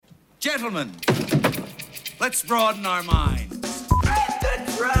Gentlemen, let's broaden our minds.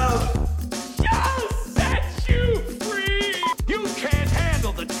 The truth shall set you free. You can't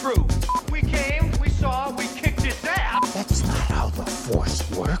handle the truth. We came, we saw, we kicked his ass. That's not how the Force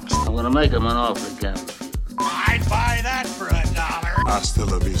works. I'm gonna make him an offer again. I'd buy that for $1. Hasta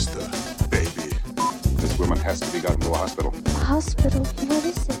la vista, baby. This woman has to be gotten to a hospital. Hospital? What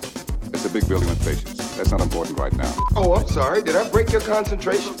is it? It's a big building with patients. That's not important right now. Oh, I'm sorry. Did I break your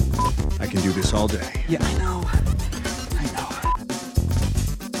concentration? I can do this all day. Yeah, I know.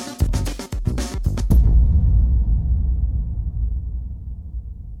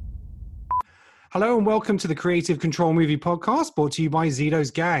 Hello and welcome to the Creative Control Movie Podcast, brought to you by Zito's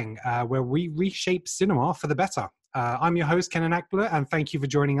Gang, where we reshape cinema for the better. I'm your host, Kenan Akbulut, and thank you for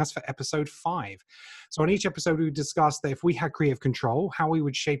joining us for episode 5. So on each episode, we discuss that if we had creative control, how we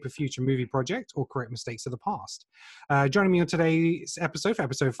would shape a future movie project or correct mistakes of the past. Joining me on today's episode, for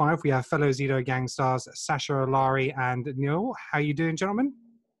episode 5, we have fellow Zito Gang stars Sasha Olari and Neil. How you doing, gentlemen?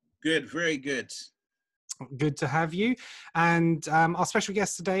 Good, very good. Good to have you. And our special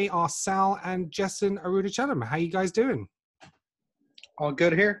guests today are Sal and Jessen Arunachalam. How you guys doing? All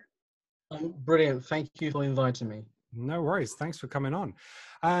good here. Brilliant. Thank you for inviting me. No worries. Thanks for coming on.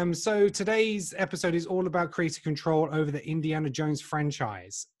 So today's episode is all about creative control over the Indiana Jones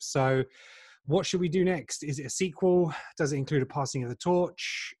franchise. So what should we do next? Is it a sequel? Does it include a passing of the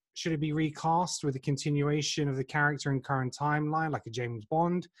torch? Should it be recast with a continuation of the character in current timeline, like a James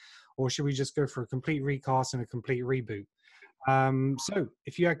Bond? Or should we just go for a complete recast and a complete reboot? So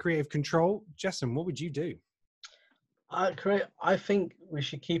if you had creative control, Jessen, what would you do? I think we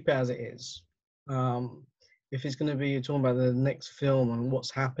should keep it as it is. If it's going to be talking about the next film and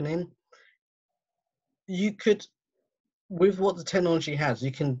what's happening, you could, with what the technology has, you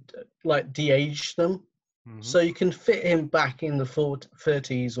can like de-age them. Mm-hmm. So you can fit him back in the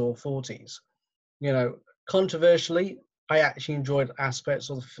 30s or 40s. You know, controversially, I actually enjoyed aspects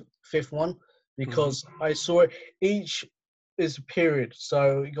of the fifth one because I saw it. Each is a period.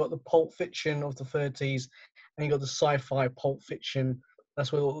 So you got the Pulp Fiction of the 30s and you got the sci-fi Pulp Fiction.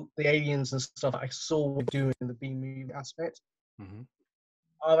 That's where all the aliens and stuff I saw were doing in the B-movie aspect. Mm-hmm.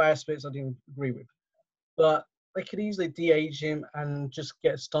 Other aspects I didn't agree with. But they could easily de-age him and just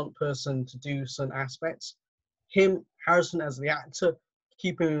get a stunt person to do some aspects. Harrison as the actor,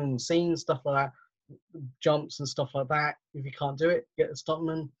 keep him in the scene, stuff like that. Jumps and stuff like that. If you can't do it, get a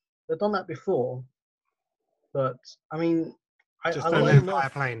stuntman. They've done that before, but I mean,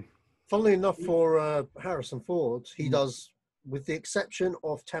 Funnily enough, for Harrison Ford, he does, with the exception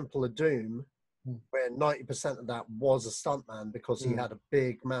of Temple of Doom, where 90% of that was a stuntman because he had a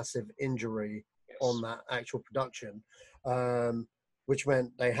big, massive injury on that actual production, which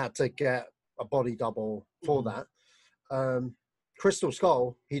meant they had to get a body double for that. Crystal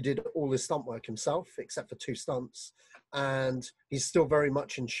Skull, he did all his stunt work himself, except for 2 stunts, and he's still very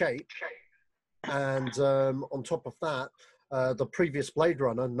much in shape. And on top of that, the previous Blade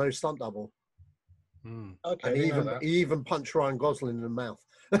Runner, no stunt double. Okay, and he even punched Ryan Gosling in the mouth.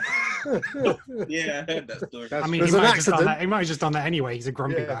 Yeah, I heard that story. I mean, he might have just done that anyway. He's a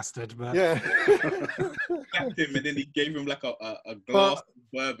grumpy bastard. But Capped him, and then he gave him like a glass of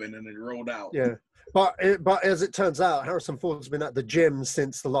bourbon, and it rolled out. Yeah. But as it turns out, Harrison Ford's been at the gym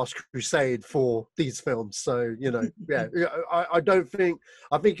since The Last Crusade for these films. So, you know, I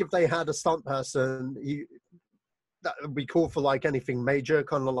think if they had a stunt person, that would be cool for like anything major,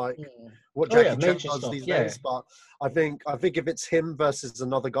 kind of like what Jackie Chan does these days. But I think if it's him versus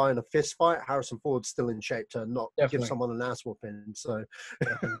another guy in a fist fight, Harrison Ford's still in shape to not give someone an ass whooping. So,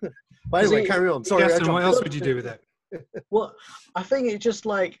 but anyway, carry on. Sorry. Yes, what else would you do with it? Well, I think it's just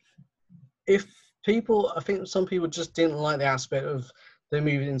like I think some people just didn't like the aspect of they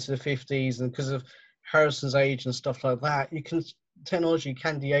moving into the 50s, and because of Harrison's age and stuff like that, technology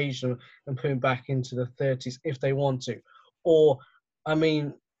can de-age them and put them back into the 30s if they want to. Or, I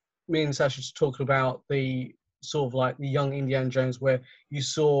mean, me and Sasha just talking about the sort of like the young Indiana Jones where you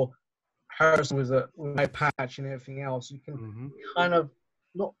saw Harrison with a patch and everything else. You can kind of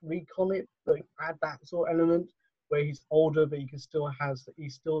not recon it, but add that sort of element where he's older, but he's still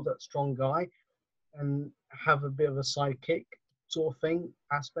that strong guy, and have a bit of a sidekick sort of thing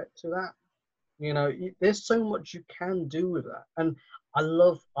aspect to that. You know, there's so much you can do with that. And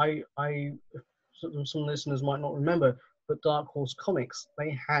some listeners might not remember, but Dark Horse Comics,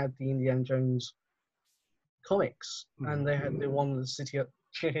 they had the Indiana Jones comics, and they had the one of the city of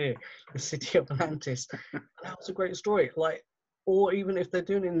Atlantis. And that was a great story. Like, or even if they're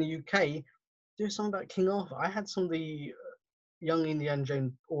doing it in the UK, do something about King Arthur. I had some of the young Indiana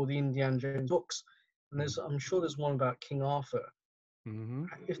Jones or the Indiana Jones books, and I'm sure there's one about King Arthur Mm-hmm.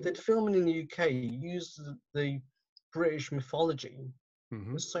 If they'd film it in the UK, use the British mythology,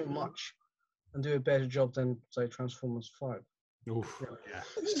 Mm-hmm. there's so much, and do a better job than, say, Transformers 5. Oof.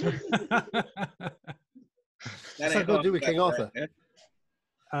 What's that got to do with King Arthur?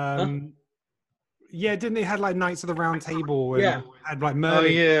 Yeah, didn't they had like Knights of the Round Table? And Yeah. had like Oh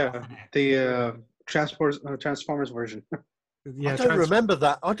Merlin. yeah, the Transformers version. Yeah, I don't remember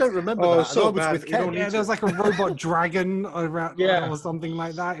that. I don't remember Oh, that. so and I was bad. with You don't Ken. Yeah, there was like a robot dragon around, Yeah. or something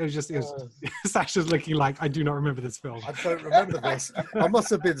like that. It was Sasha's looking like, I do not remember this film. I don't remember this. I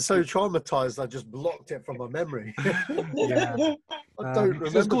must have been so traumatized I just blocked it from my memory. Yeah. I don't It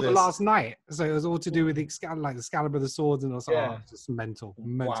was remember called this. The Last Night, so it was all to do with the Excalibur, the swords, and also Yeah. it's just mental.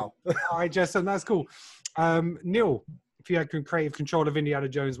 Wow. All right, Justin, that's cool. Neil, if you had creative control of Indiana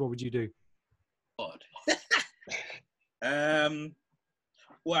Jones, what would you do? God.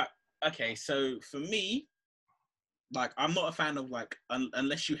 Well, okay, so for me, like, I'm not a fan of like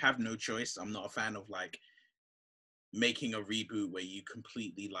unless you have no choice. I'm not a fan of like making a reboot where you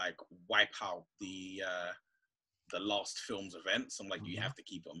completely like wipe out the last film's events. I'm like, you have to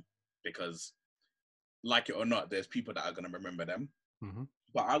keep them because, like it or not, there's people that are gonna remember them. Mm-hmm.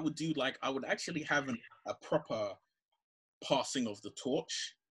 But I would do like I would actually have a proper passing of the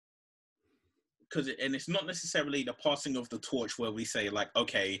torch. And it's not necessarily the passing of the torch where we say like,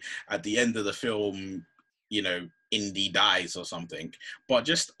 okay, at the end of the film, you know, Indy dies or something, but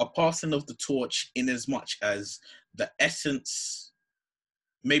just a passing of the torch in as much as the essence,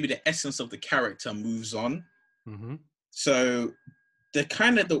 maybe the essence of the character moves on. Mm-hmm. So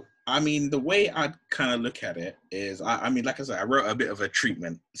the way I'd kind of look at it is, I mean, like I said, I wrote a bit of a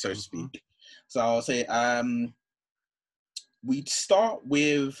treatment, so to speak. So I'll say, we'd start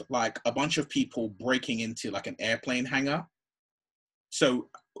with like a bunch of people breaking into like an airplane hangar. So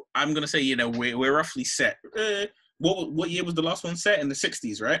I'm gonna say, you know, we're roughly set. What year was the last one set? In the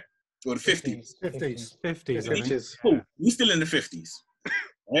 60s, right? Or the 50s? 50s. 50s. Cool. We're still in the 50s,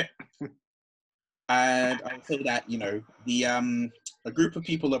 right? And I'll say that, you know, a group of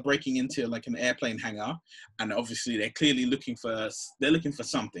people are breaking into like an airplane hangar, and obviously they're clearly looking for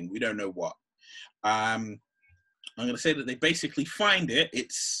something. We don't know what. I'm going to say that they basically find it.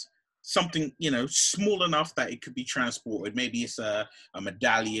 It's something, you know, small enough that it could be transported. Maybe it's a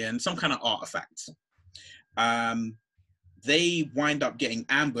medallion, some kind of artifact. They wind up getting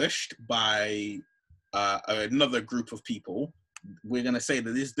ambushed by another group of people. We're going to say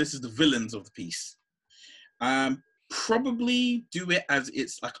that this is the villains of the piece. Probably do it as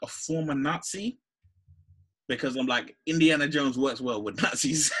it's like a former Nazi, because I'm like, Indiana Jones works well with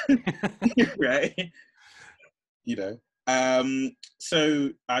Nazis, right? You know, so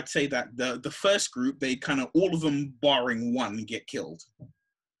I'd say that the first group, they kind of, all of them barring one, get killed.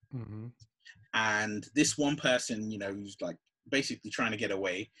 Mm-hmm. And this one person, you know, who's like basically trying to get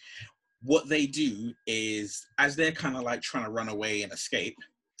away, what they do is, as they're kind of like trying to run away and escape,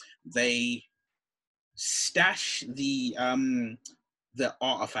 they stash the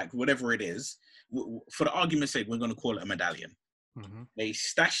artifact, whatever it is. For the argument's sake, we're going to call it a medallion. Mm-hmm. They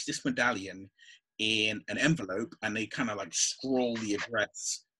stash this medallion in an envelope, and they kind of like scroll the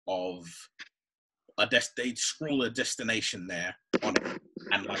address of they scroll a destination there on it,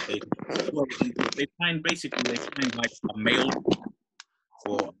 and like they find like a mail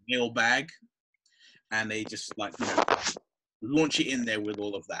or a mail bag, and they just like, you know, launch it in there with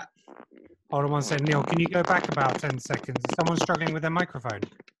all of that. Hold on one second, Neil. Can you go back about 10 seconds? Is someone struggling with their microphone?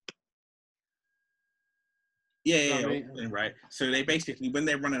 Yeah, right. So they basically, when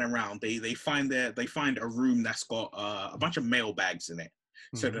they're running around, they find a room that's got a bunch of mail bags in it.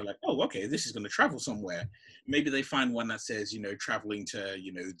 So they're like, oh, okay, this is going to travel somewhere. Maybe they find one that says, you know, traveling to,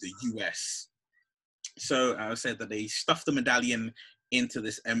 you know, the US. So I said that they stuff the medallion into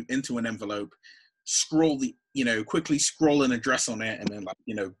an envelope, quickly scroll an address on it, and then, like,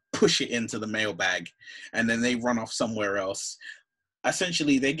 you know, push it into the mail bag, and then they run off somewhere else.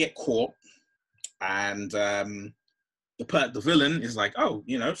 Essentially, they get caught. And the villain is like, oh,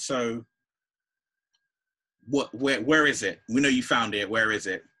 you know, so where is it? We know you found it. Where is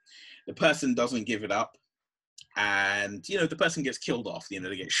it? The person doesn't give it up, and, you know, the person gets killed off. You know,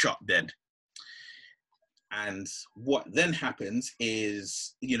 they get shot dead. And what then happens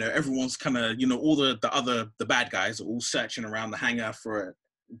is, you know, everyone's kind of, you know, all the bad guys are all searching around the hangar for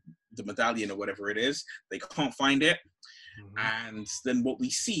the medallion or whatever it is. They can't find it. Mm-hmm. And then what we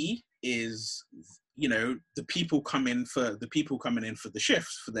see is, you know, the people coming in for their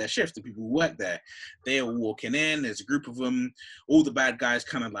shift, the people who work there, they're all walking in. There's a group of them. All the bad guys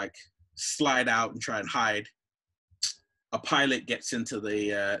kind of like slide out and try and hide. a pilot gets into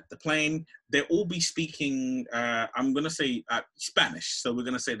the plane. They'll all be speaking, I'm going to say Spanish. So we're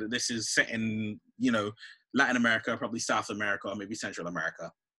going to say that this is set in, you know, Latin America, probably South America, or maybe Central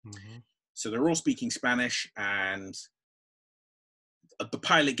America. Mm-hmm. So they're all speaking Spanish, and the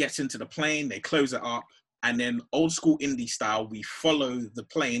pilot gets into the plane, they close it up, and then old school indie style, we follow the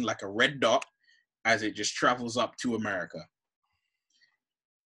plane like a red dot as it just travels up to America.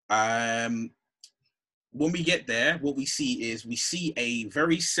 When we get there, what we see a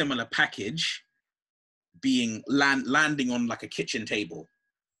very similar package being landing on like a kitchen table.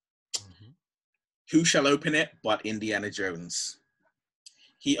 Mm-hmm. Who shall open it but Indiana Jones?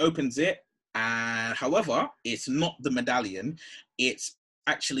 He opens it, and however, it's not the medallion. It's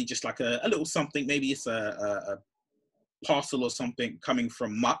actually just like a little something. Maybe it's a parcel or something coming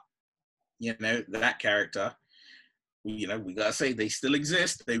from Mutt, you know, that character. You know, we gotta say they still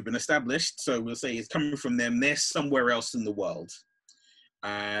exist. They've been established. So we'll say it's coming from them. They're somewhere else in the world.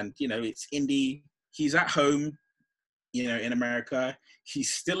 And, you know, it's Indy. He's at home, you know, in America.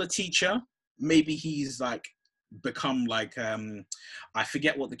 He's still a teacher. Maybe he's like become like, I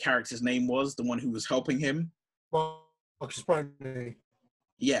forget what the character's name was, the one who was helping him. Marcus Brody.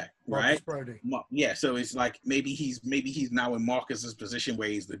 Yeah, right. Brody. Yeah, so it's like maybe he's now in Marcus's position where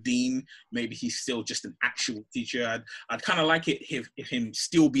he's the dean. Maybe he's still just an actual teacher. I'd kind of like it if him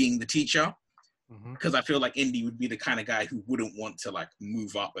still being the teacher, because I feel like Indy would be the kind of guy who wouldn't want to like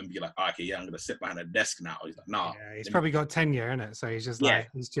move up and be like, oh, okay, yeah, I'm gonna sit behind a desk now. He's like, nah. Yeah, he's probably got tenure in it, so he's just like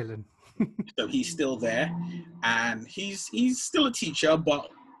he's chilling. So he's still there, and he's still a teacher, but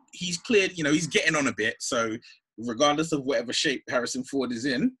he's cleared. You know, he's getting on a bit. So regardless of whatever shape Harrison Ford is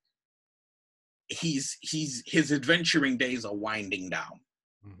in, his adventuring days are winding down.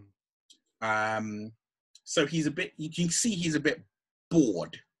 Mm-hmm. So he's a bit. You can see he's a bit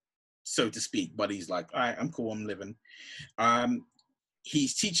bored, so to speak. But he's like, all right, I'm cool. I'm living.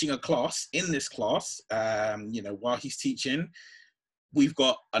 He's teaching a class. In this class, you know, while he's teaching, we've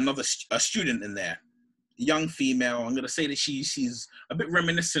got a student in there, a young female. I'm going to say that she's a bit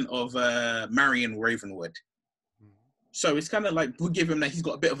reminiscent of Marion Ravenwood. So it's kind of like, we'll give him that he's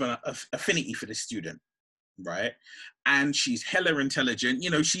got a bit of an affinity for this student, right? And she's hella intelligent. You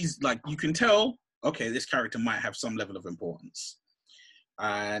know, she's like, you can tell, okay, this character might have some level of importance.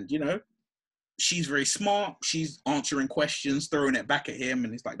 And, you know, she's very smart. She's answering questions, throwing it back at him.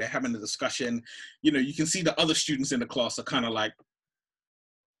 And it's like they're having a discussion. You know, you can see the other students in the class are kind of like,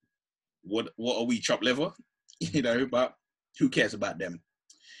 what are we, chopped liver? You know, but who cares about them?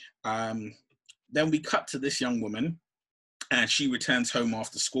 Then we cut to this young woman, and she returns home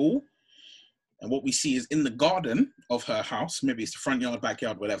after school. And what we see is in the garden of her house, maybe it's the front yard,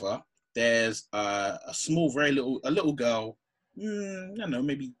 backyard, whatever, there's a little girl, I don't know,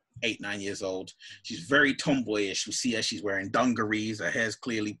 maybe 8-9 years old. She's very tomboyish. We see her, she's wearing dungarees. Her hair's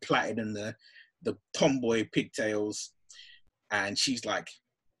clearly plaited in the tomboy pigtails. And she's like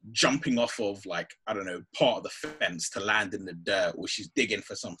jumping off of like, I don't know, part of the fence to land in the dirt, or she's digging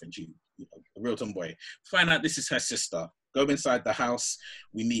for something. She, you know, a real tomboy. Find out this is her sister. Go inside the house.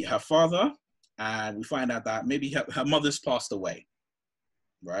 We meet her father, and we find out that maybe her mother's passed away.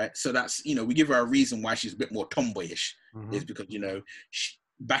 Right. So that's, you know, we give her a reason why she's a bit more tomboyish. Is because, you know,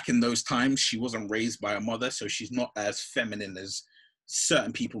 back in those times, she wasn't raised by a mother, so she's not as feminine as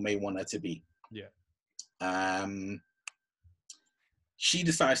certain people may want her to be. Yeah. She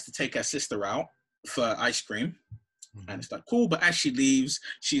decides to take her sister out for ice cream. And it's like, cool. But as she leaves,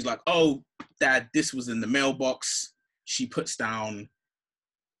 she's like, oh, Dad, this was in the mailbox. She puts down,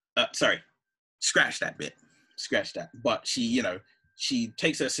 scratch that bit. But she, you know, she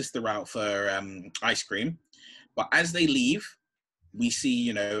takes her sister out for ice cream. But as they leave, we see,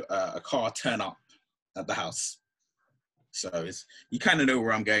 you know, a car turn up at the house. So you kind of know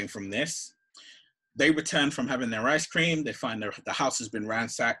where I'm going from this. They return from having their ice cream. They find the house has been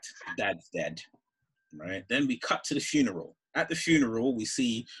ransacked. Dad's dead. Right. Then we cut to the funeral. At the funeral, we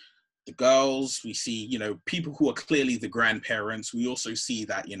see the girls. We see, you know, people who are clearly the grandparents. We also see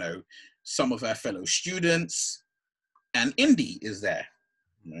that, you know, some of her fellow students, and Indy is there.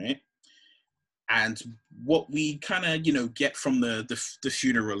 Right. And what we kind of, you know, get from the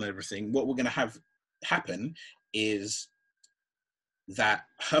funeral and everything, what we're going to have happen is that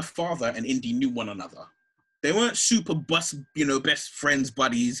her father and Indy knew one another. They weren't super best friends,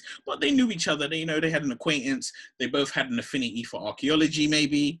 buddies, but they knew each other. They, you know, they had an acquaintance. They both had an affinity for archaeology,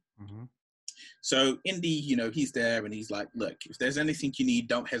 maybe. So Indy, you know, he's there and he's like, look, if there's anything you need,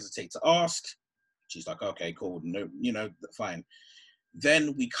 don't hesitate to ask. She's like, okay, cool. No, you know, fine.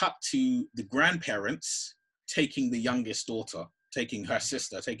 Then we cut to the grandparents taking the youngest daughter, taking her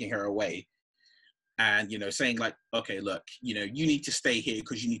sister, taking her away. and, you know, saying like, okay, look, you know, you need to stay here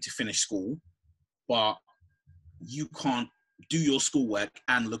because you need to finish school, but you can't do your schoolwork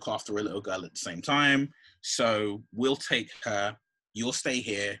and look after a little girl at the same time. So we'll take her, you'll stay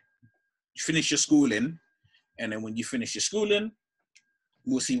here, finish your schooling, and then when you finish your schooling,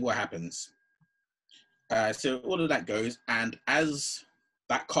 we'll see what happens. So all of that goes, and as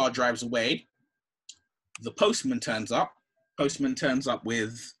that car drives away, the postman turns up. Postman turns up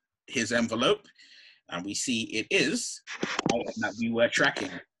with his envelope, and we see it is that we were tracking.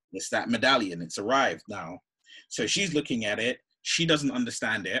 It's that medallion. It's arrived now. So she's looking at it. She doesn't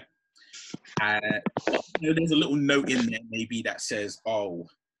understand it. You know, there's a little note in there maybe that says, oh,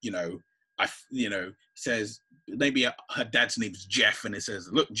 you know, says maybe her dad's name's Jeff, and it says,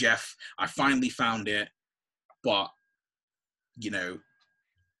 look, Jeff, I finally found it, but, you know,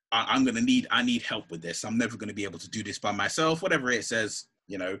 I need help with this. I'm never going to be able to do this by myself, whatever it says.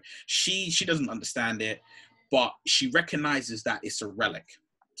 You know, she doesn't understand it, but she recognizes that it's a relic.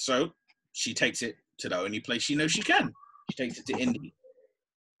 So she takes it to the only place she knows she can. She takes it to Indy.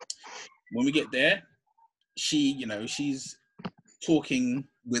 When we get there, she's talking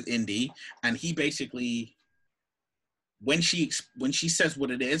with Indy, and he basically, when she says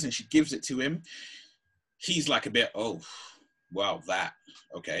what it is and she gives it to him, he's like a bit, oh, wow, that,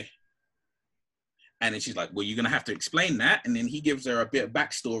 okay. And then she's like, well, you're going to have to explain that. And then he gives her a bit of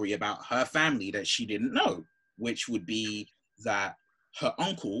backstory about her family that she didn't know, which would be that her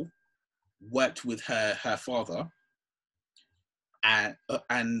uncle worked with her father, and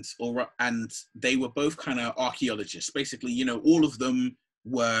they were both kind of archaeologists. Basically, you know, all of them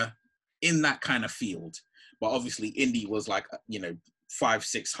were in that kind of field. But obviously, Indy was like, you know,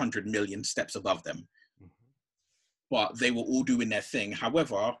 500-600 million steps above them. But they were all doing their thing.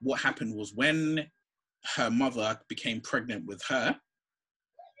 However, what happened was when her mother became pregnant with her,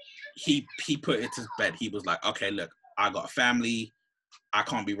 he put it to bed. He was like, okay, look, I got a family. I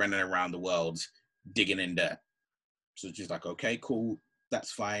can't be running around the world digging in dirt. So she's like, okay, cool,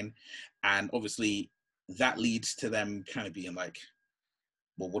 that's fine. And obviously that leads to them kind of being like,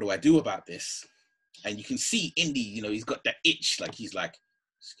 well, what do I do about this? And you can see Indy, you know, he's got that itch. Like, he's like,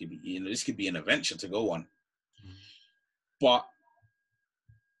 this could be an adventure to go on. But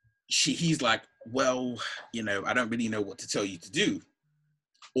he's like, well, you know, I don't really know what to tell you to do.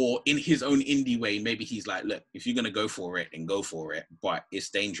 Or in his own Indy way, maybe he's like, look, if you're going to go for it, then go for it. But it's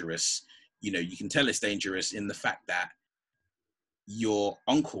dangerous. You know, you can tell it's dangerous in the fact that your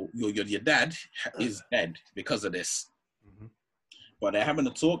uncle, your dad is dead because of this. Mm-hmm. But they're having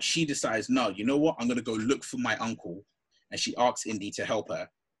a talk. She decides, no, you know what? I'm going to go look for my uncle. And she asks Indy to help her.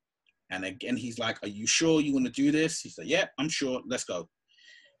 And again, he's like, are you sure you want to do this? He's like, yeah, I'm sure. Let's go.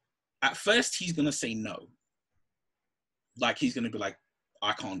 At first, he's going to say no. Like, he's going to be like,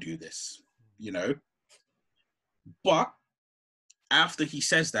 I can't do this, you know? But after he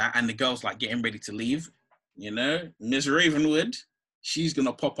says that and the girl's like getting ready to leave, you know, Ms. Ravenwood, she's going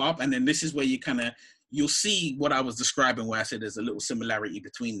to pop up. And then this is where you'll see what I was describing, where I said there's a little similarity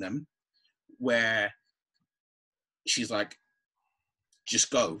between them, where she's like, just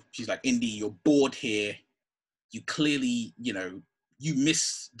go. She's like, Indy, you're bored here. You clearly, you know, you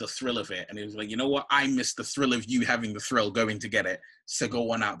miss the thrill of it. And it was like, you know what? I miss the thrill of you having the thrill going to get it. So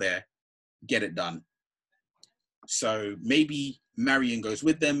go on out there, get it done. So maybe Marion goes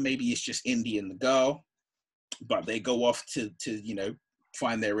with them. Maybe it's just Indy and the girl, but they go off to you know,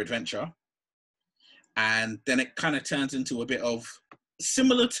 find their adventure. And then it kind of turns into a bit of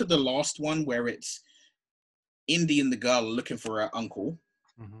similar to the last one, where it's Indy and the girl looking for her uncle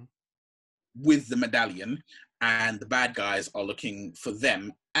with the medallion, and the bad guys are looking for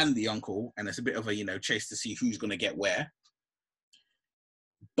them and the uncle, and it's a bit of a, you know, chase to see who's going to get where.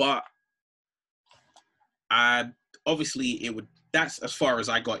 But obviously that's as far as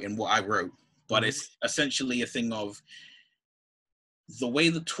I got in what I wrote, but it's essentially a thing of the way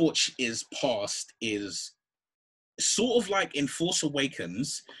the torch is passed is sort of like in Force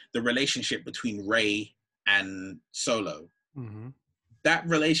Awakens, the relationship between Rey and Solo. That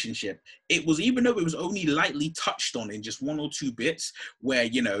relationship, it was, even though it was only lightly touched on in just one or two bits, where,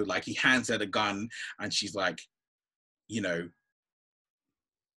 you know, like he hands her the gun and she's like, you know,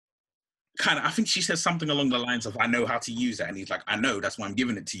 kind of, I think she says something along the lines of, I know how to use it. And he's like, I know, that's why I'm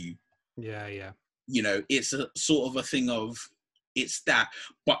giving it to you. Yeah. You know, it's a sort of a thing of, it's that,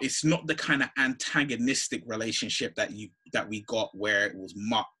 but it's not the kind of antagonistic relationship that we got where it was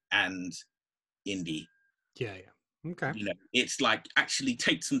Mutt and Indy. Yeah. Okay. You know, it's like actually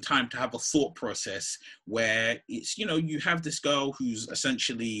take some time to have a thought process where it's, you know, you have this girl who's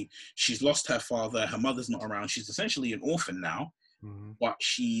essentially, she's lost her father, her mother's not around, she's essentially an orphan now, but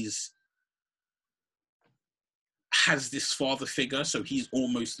she's has this father figure, so he's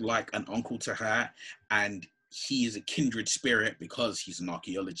almost like an uncle to her, and he is a kindred spirit because he's an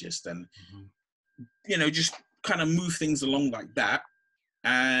archaeologist, and just kind of move things along like that.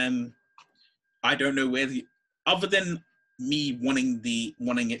 And I don't know where other than me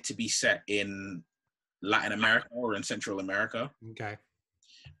wanting it to be set in Latin America or in Central America. Okay.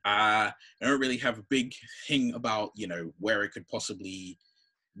 I don't really have a big thing about, where it could possibly,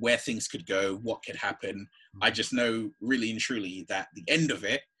 where things could go, what could happen. I just know really and truly that the end of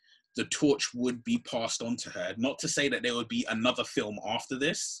it, the torch would be passed on to her. Not to say that there would be another film after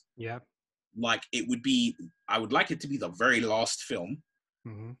this. Yeah. Like it would be, I would like it to be the very last film.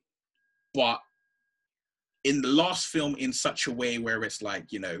 But in the last film in such a way where it's like,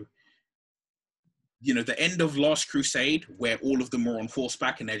 the end of Last Crusade, where all of them are on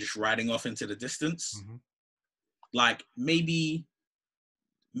horseback and they're just riding off into the distance. Like maybe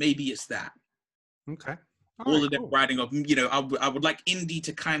it's that. Okay. All of them riding off. I would like Indy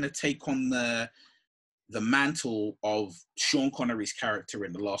to kind of take on the mantle of Sean Connery's character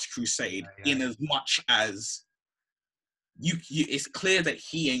in The Last Crusade, in as much as it's clear that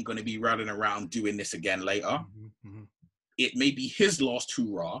he ain't going to be running around doing this again later. It may be his last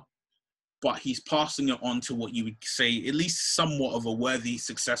hurrah, but he's passing it on to what you would say at least somewhat of a worthy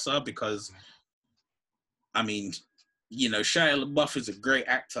successor, because I mean, Shia LaBeouf is a great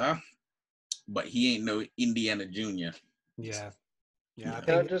actor, but he ain't no Indiana Jr. Yeah.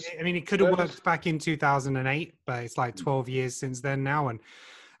 I mean, it could have worked back in 2008, but it's like 12 years since then now, and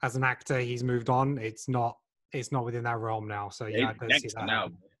as an actor, he's moved on. It's not within that realm now. So yeah, I don't see that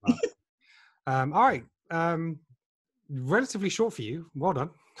now. All right. Relatively short for you. Well done.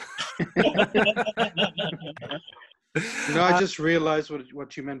 I just realized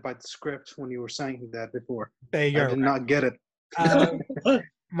what you meant by the script when you were saying that before. There you go. I did not get it.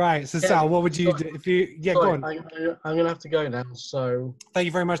 Right. So Sal, what would you do if you? Yeah, Sorry, go on. I'm gonna have to go now. So thank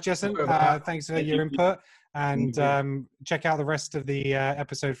you very much, Jason. Thanks for your input, and check out the rest of the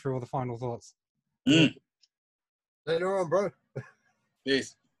episode for all the final thoughts. Later on, bro.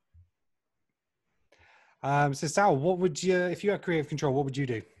 Peace. So Sal, what would you, if you had creative control, what would you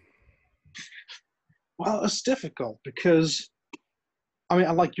do? Well, it's difficult because, I mean,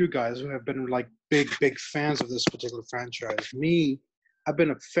 unlike you guys who have been like big fans of this particular franchise, me, I've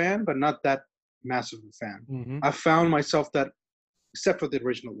been a fan, but not that massive a fan. I found myself that, except for the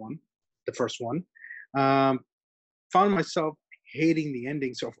original one, the first one, found myself hating the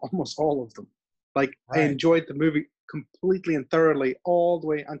endings of almost all of them. Like, I enjoyed the movie completely and thoroughly all the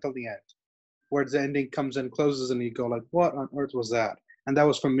way until the end, where the ending comes and closes and you go like, what on earth was that? And that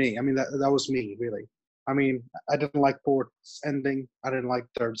was for me. I mean, that was me, really. I mean, I didn't like fourth's ending. I didn't like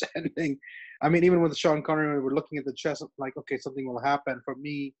third's ending. I mean, even with Sean Connery, we were looking at the chest, like, okay, something will happen. For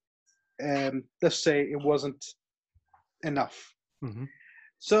me, let's say it wasn't enough.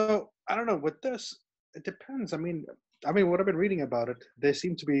 So, I don't know. With this, it depends. I mean, what I've been reading about it, they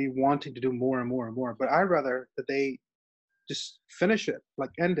seem to be wanting to do more and more and more. But I'd rather that they just finish it, like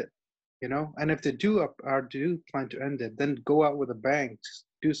end it, And if they do plan to end it, then go out with a bang,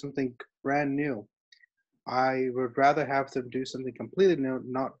 do something brand new. I would rather have them do something completely new,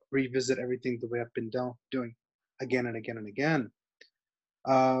 not revisit everything that we have been doing again and again and again.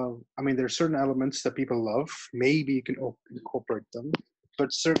 I mean, there are certain elements that people love. Maybe you can incorporate them.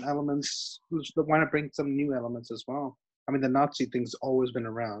 But certain elements, why not bring some new elements as well? I mean, the Nazi thing's always been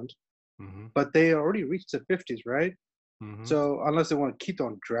around, but they already reached the 50s, right? So unless they want to keep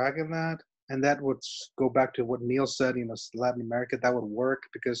on dragging that, and that would go back to what Neil said, Latin America, that would work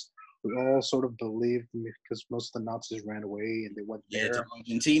because we all sort of believed, because most of the Nazis ran away and they went there. To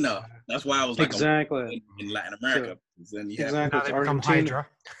Argentina. That's why I was like, exactly in Latin America. So, then exactly. Now they become Hydra.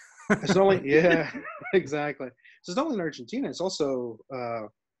 It's not only exactly. So it's not only in Argentina; it's also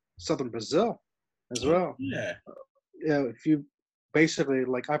southern Brazil as well. Yeah. If you basically,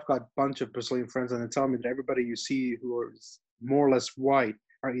 like, I've got a bunch of Brazilian friends, and they tell me that everybody you see who are more or less white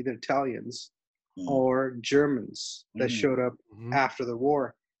are either Italians or Germans that showed up after the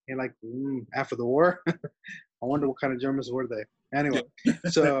war. And like, after the war, I wonder what kind of Germans were they. Anyway,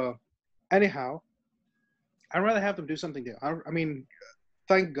 so anyhow, I'd rather have them do something new. I mean,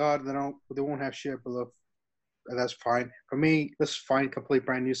 thank God they won't have Shia LaBeouf. That's fine. For me, let's find a complete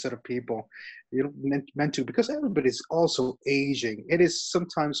brand new set of people. You don't meant to, because everybody's also aging. It is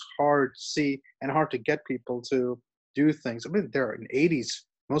sometimes hard to see and hard to get people to do things. I mean, they're in 80s,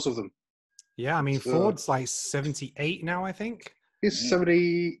 most of them. Yeah, I mean, Ford's like 78 now, I think. He's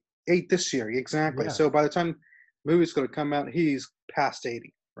 78 this year, exactly. Yeah. So by the time the movie's going to come out, he's past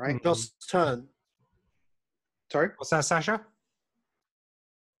 80, right? Just turned. Sorry? What's that, Sasha?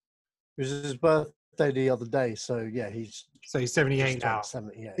 It was his birthday birthday the other day, so yeah, he's 78 now.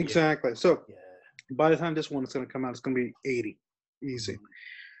 78. Exactly. So Yeah. by the time this one is going to come out, it's going to be 80, easy.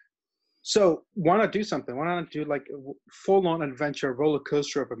 So why not do something? Why not do like a full-on adventure roller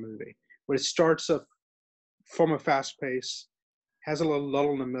coaster of a movie where it starts off from a fast pace, has a little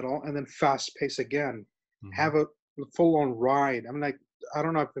lull in the middle, and then fast pace again. Have a full-on ride. I mean, like, I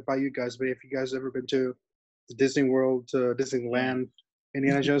don't know about you guys, but if you guys ever been to the Disney World, Disneyland,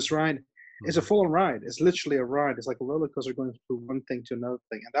 Indiana Jones ride, it's a full-on ride. It's literally a ride. It's like a roller coaster going through one thing to another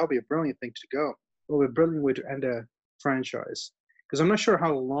thing, and that would be a brilliant thing to go. It would be a brilliant way to end a franchise. Because I'm not sure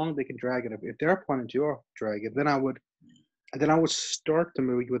how long they can drag it. If they're planning to drag it, then I would start the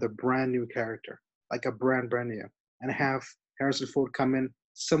movie with a brand new character, like a brand new, and have Harrison Ford come in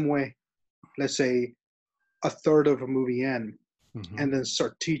some way, let's say a third of a movie in, and then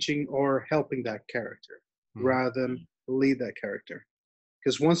start teaching or helping that character rather than lead that character.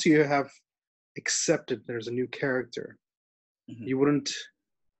 Because once you have accepted there's a new character, you wouldn't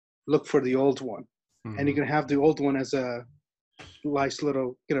look for the old one, and you can have the old one as a nice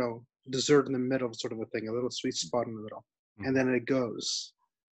little, dessert in the middle sort of a thing, a little sweet spot in the middle, and then it goes.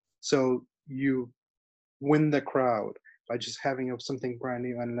 So you win the crowd by just having something brand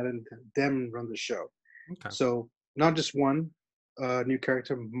new and letting them run the show. Okay. So not just one new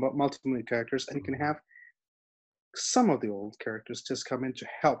character, multiple new characters, and you can have some of the old characters just come in to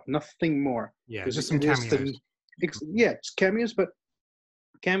help, nothing more. Yeah, just some cameos. It's cameos, but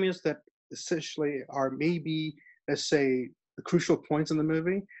cameos that essentially are maybe, let's say, the crucial points in the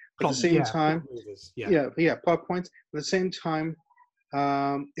movie. But at the same time, plot points. At the same time,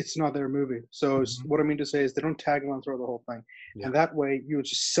 it's not their movie. So what I mean to say is they don't tag along through the whole thing. And that way you would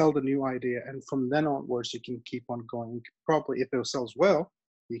just sell the new idea, and from then onwards you can keep on going. Probably if it sells well,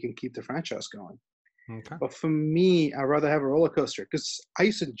 you can keep the franchise going. Okay. But for me, I'd rather have a roller coaster, because I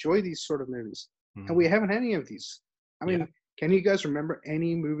used to enjoy these sort of movies, and we haven't had any of these. I mean, can you guys remember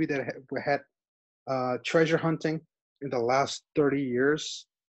any movie that had treasure hunting in the last 30 years,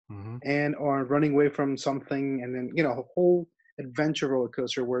 and or running away from something, and then a whole adventure roller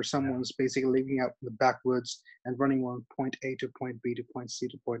coaster where someone's basically living out in the backwoods and running from point A to point B to point C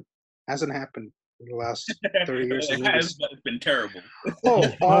to point? Hasn't happened in the last 30 years. It has, but it's been terrible.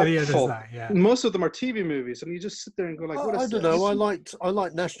 Awful. Most of them are TV movies, and you just sit there and go like, "What is I don't know. I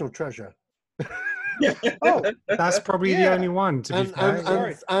like National Treasure." That's probably the only one, to be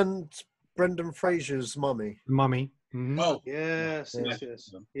fair. And Brendan Fraser's Mummy. Oh yes.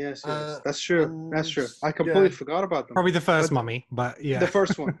 That's true. That's true. I completely forgot about them. Probably the first Mummy, but the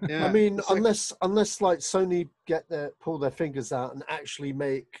first one. Yeah. I mean, unless like Sony pull their fingers out and actually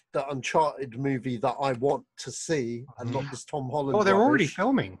make the Uncharted movie that I want to see, and not this Tom Holland. Oh, they're already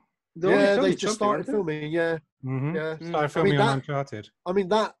filming. They just started filming. Yeah. Started filming on Uncharted. I mean,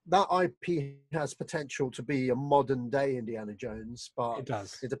 that IP has potential to be a modern day Indiana Jones, but it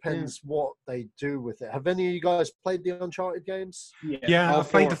does. It depends what they do with it. Have any of you guys played the Uncharted games? Yeah, I've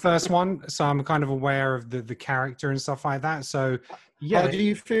played the first one, so I'm kind of aware of the character and stuff like that. So, yeah. How do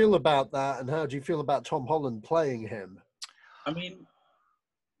you feel about that, and how do you feel about Tom Holland playing him? I mean,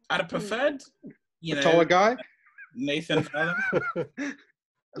 I'd have preferred, taller guy, Nathan Fallon.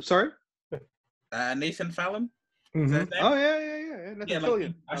 I'm sorry? Nathan Fallon? Oh, yeah. Like,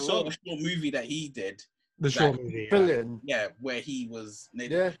 I saw the short movie that he did. The short movie. Brilliant. Yeah, where he was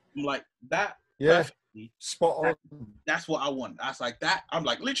Nathan. Yeah. I'm like, that. Yeah. Spot on. That's what I want. I was like, that. I'm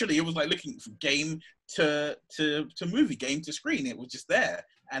like, literally, it was like looking from game to movie, game to screen. It was just there.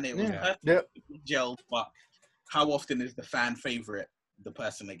 And it was perfect. Gelled, but how often is the fan favorite the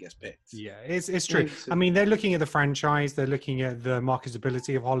person that gets picked? Yeah, it's true. I mean, they're looking at the franchise, they're looking at the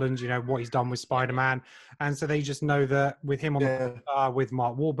marketability of Holland, what he's done with Spider-Man, and so they just know that with him on with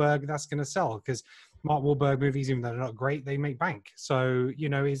Mark Wahlberg, that's going to sell, because Mark Wahlberg movies, even though they're not great, they make bank. So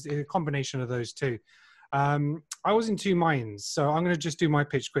it's a combination of those two. I was in two minds, so I'm going to just do my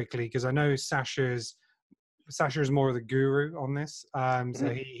pitch quickly, because I know Sasha is more of the guru on this. So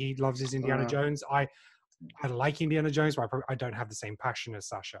he loves his Indiana Jones. I like Indiana Jones, but I don't have the same passion as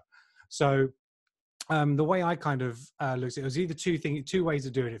Sasha. So the way I kind of looked at it was either two ways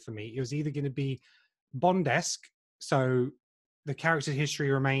of doing it for me. It was either going to be Bond-esque, so the character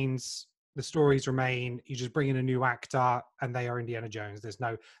history remains, the stories remain, you just bring in a new actor and they are Indiana Jones. There's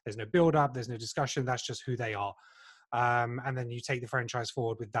no build-up, there's no discussion, that's just who they are. And then you take the franchise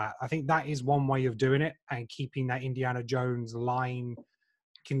forward with that. I think that is one way of doing it and keeping that Indiana Jones line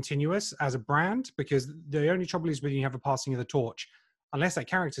continuous as a brand, because the only trouble is when you have a passing of the torch, unless that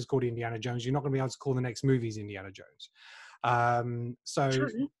character is called Indiana Jones, you're not going to be able to call the next movies Indiana Jones. So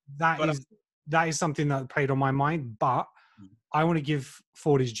that is something that played on my mind, but I want to give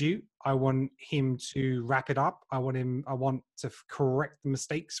Ford his due. I want him to wrap it up. I want to correct the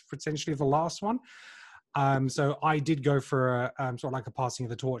mistakes potentially of the last one. So I did go for a sort of like a passing of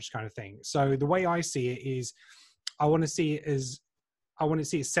the torch kind of thing. So the way I see it is, I want to see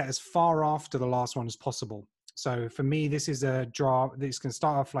it set as far after the last one as possible. So for me, this is a drama. This can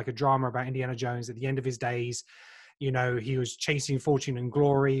start off like a drama about Indiana Jones at the end of his days. You know, he was chasing fortune and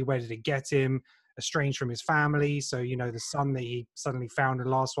glory. Where did it get him? Estranged from his family. So, you know, the son that he suddenly found in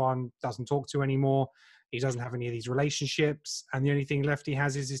the last one doesn't talk to anymore. He doesn't have any of these relationships. And the only thing left he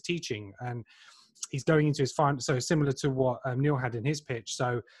has is his teaching. And he's going into his final, so similar to what Neil had in his pitch.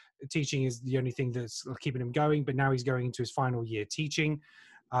 So teaching is the only thing that's keeping him going, but now he's going into his final year teaching.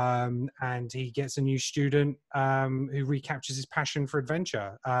 And he gets a new student who recaptures his passion for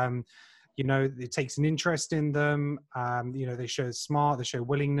adventure. You know, it takes an interest in them. You know, they show smart, they show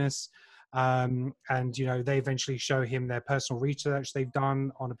willingness. And, you know, they eventually show him their personal research they've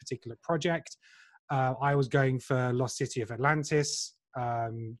done on a particular project. I was going for Lost City of Atlantis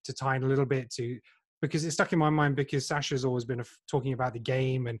to tie in a little bit to, because it stuck in my mind because Sasha's always been talking about the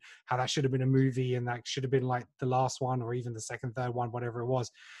game and how that should have been a movie and that should have been like the last one or even the second, third one, whatever it was.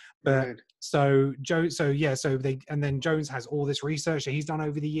 But right. So then Jones has all this research that he's done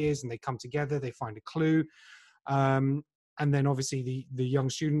over the years and they come together, they find a clue. And then obviously the young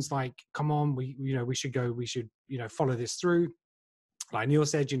students like, come on, we should follow this through. Like Neil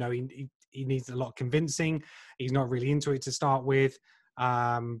said, you know, he needs a lot of convincing. He's not really into it to start with.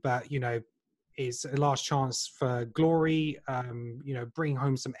 But, you know, it's a last chance for glory, you know, bring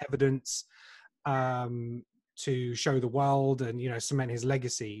home some evidence to show the world and, you know, cement his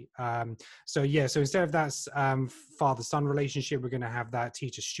legacy. So instead of that father-son relationship, we're going to have that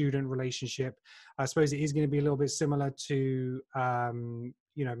teacher-student relationship. I suppose it is going to be a little bit similar to,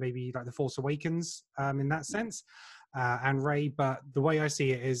 you know, maybe like The Force Awakens in that sense. And Rey, but the way I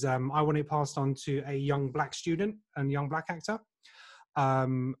see it is I want it passed on to a young black student and young black actor.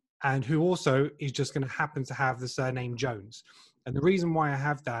 And who also is just going to happen to have the surname Jones. And the reason why I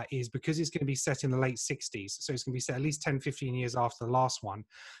have that is because it's going to be set in the late 60s. So it's going to be set at least 10, 15 years after the last one.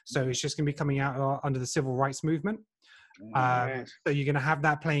 So it's just going to be coming out under the civil rights movement. So you're going to have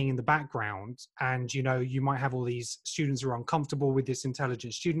that playing in the background. And, you know, you might have all these students who are uncomfortable with this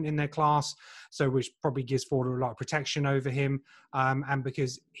intelligent student in their class. So which probably gives Ford a lot of protection over him. And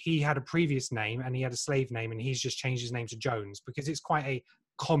because he had a previous name and he had a slave name and he's just changed his name to Jones because it's quite a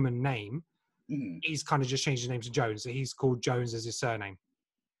common name. He's kind of just changed his name to Jones. So he's called Jones as his surname.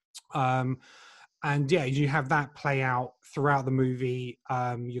 And yeah, you have that play out throughout the movie.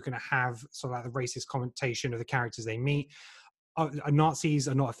 You're going to have sort of like the racist connotation of the characters they meet. Nazis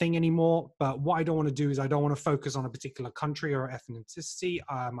are not a thing anymore, but what I don't want to do is I don't want to focus on a particular country or ethnicity.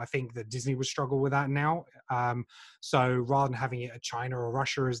 I think that Disney would struggle with that now. So rather than having it China or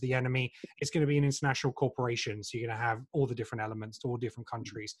Russia as the enemy, it's going to be an international corporation. So you're going to have all the different elements to all different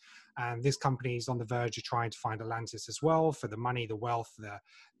countries. And this company is on the verge of trying to find Atlantis as well for the money, the wealth,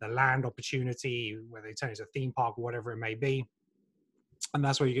 the land opportunity, whether they turn it into a theme park or whatever it may be. And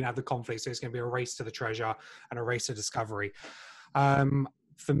that's where you're going to have the conflict. So it's going to be a race to the treasure and a race to discovery.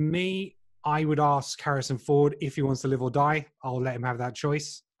 For me, I would ask Harrison Ford if he wants to live or die. I'll let him have that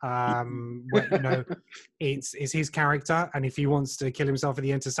choice. You know, it's his character. And if he wants to kill himself at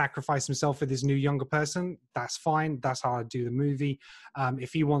the end to sacrifice himself for this new younger person, that's fine. That's how I do the movie.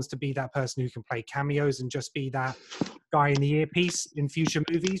 If he wants to be that person who can play cameos and just be that guy in the earpiece in future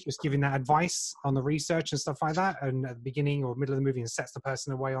movies, just giving that advice on the research and stuff like that, and at the beginning or middle of the movie and sets the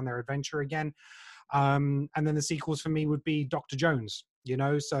person away on their adventure again. And then the sequels for me would be Dr. Jones, you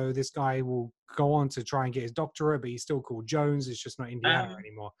know, so this guy will go on to try and get his doctorate, but he's still called Jones. It's just not Indiana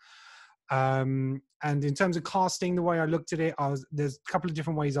anymore. And in terms of casting, the way I looked at it, there's a couple of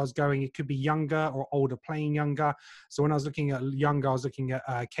different ways I was going. It could be younger or older playing younger. So when I was looking at younger, I was looking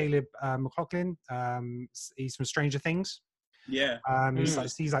at Caleb McLaughlin. He's from Stranger Things. Yeah. He's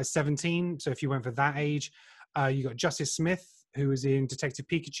like 17. So if you went for that age, you got Justice Smith, who was in Detective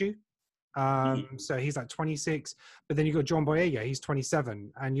Pikachu. So he's like 26, but then you got John Boyega, he's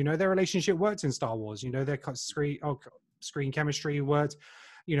 27, and you know their relationship worked in Star Wars. You know their screen chemistry worked.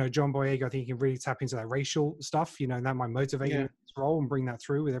 You know John Boyega, I think he can really tap into that racial stuff. You know, and that might motivate him to role and bring that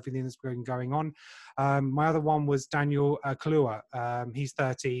through with everything that's going on. My other one was Daniel Kaluuya. He's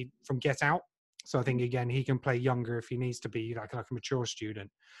 30 from Get Out, so I think again he can play younger if he needs to be like a mature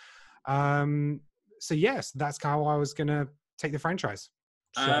student. So yes, that's how I was gonna take the franchise.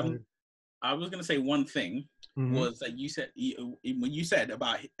 So, I was going to say one thing was that when you said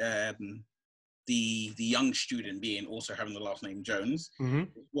about the young student being also having the last name Jones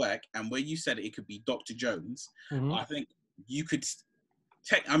work, and where you said it could be Dr. Jones, I think you could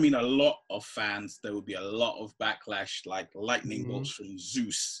I mean, a lot of fans, there would be a lot of backlash, like lightning bolts from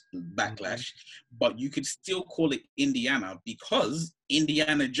Zeus backlash, but you could still call it Indiana because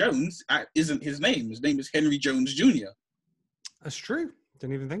Indiana Jones isn't his name. His name is Henry Jones Jr. That's true.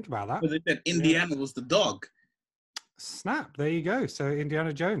 Didn't even think about that. Because they said Indiana was the dog. Snap. There you go. So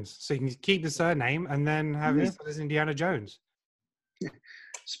Indiana Jones. So you can keep the surname and then have it as Indiana Jones.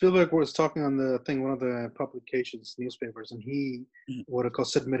 Spielberg was talking on the thing, one of the publications, newspapers, and he what it called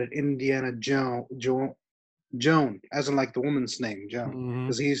submitted Indiana Joan, as in like the woman's name, Joan,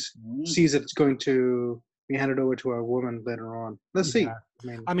 because he sees it's going to be handed over to a woman later on. Let's see.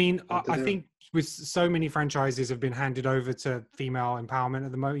 I mean, I think with so many franchises have been handed over to female empowerment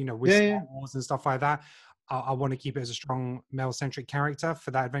at the moment, you know, with Star Wars and stuff like that. I want to keep it as a strong male-centric character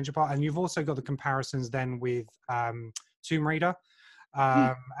for that adventure part. And you've also got the comparisons then with Tomb Raider.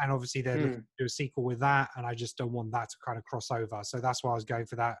 And obviously they're looking to do a sequel with that, and I just don't want that to kind of cross over. So that's why I was going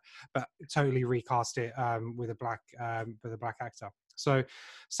for that, but totally recast it with a black actor. So,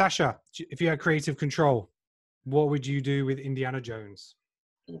 Sasha, if you had creative control, what would you do with Indiana Jones?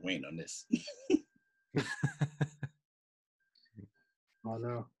 We're waiting on this. Oh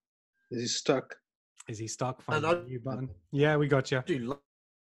no, is he stuck? Is he stuck? Find the mute button. Yeah, we got you.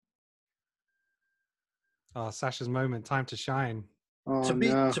 Oh, Sasha's moment, time to shine. Oh,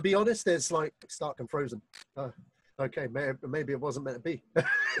 to be honest, it's like Stark and Frozen. Okay, maybe it wasn't meant to be.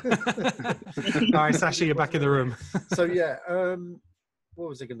 All right, Sasha, you're back in the room. So yeah, what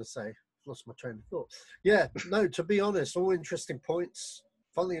was I going to say? Lost my train of thought. Yeah, no, to be honest, all interesting points.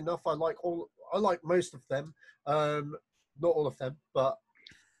 Funnily enough, I like most of them. Not all of them, but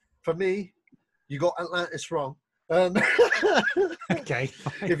for me, you got Atlantis wrong. Okay.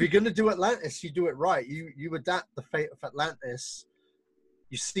 If you're going to do Atlantis, you do it right. You adapt the fate of Atlantis.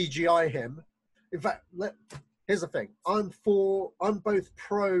 You CGI him. In fact, here's the thing. I'm both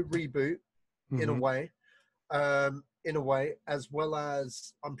pro reboot in a way, as well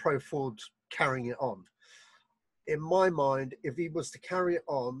as I'm pro Ford carrying it on. In my mind, if he was to carry it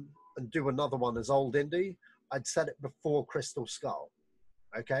on and do another one as Old Indy, I'd set it before Crystal Skull.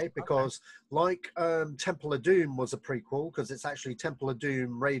 Okay, because like Temple of Doom was a prequel, because it's actually Temple of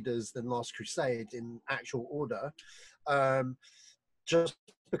Doom, Raiders, then Last Crusade in actual order. Just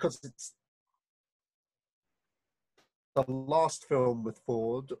because it's the last film with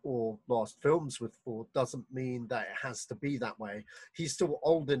Ford or last films with Ford doesn't mean that it has to be that way. He's still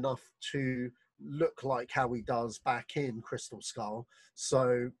old enough to look like how he does back in Crystal Skull,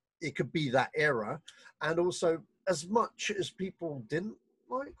 so it could be that era. And also, as much as people didn't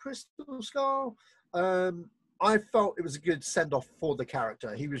like Crystal Skull, I felt it was a good send-off for the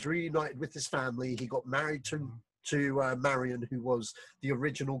character. He was reunited with his family. He got married to Marion, who was the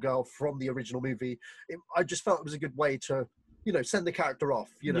original girl from the original movie. I just felt it was a good way to, send the character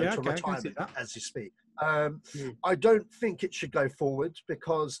off, to retirement, as you speak. I don't think it should go forward,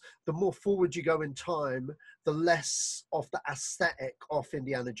 because the more forward you go in time, the less of the aesthetic of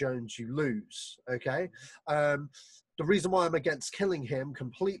Indiana Jones you lose, okay? The reason why I'm against killing him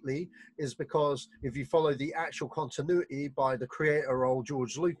completely is because if you follow the actual continuity by the creator, old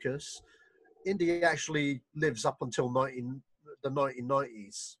George Lucas, Indy actually lives up until the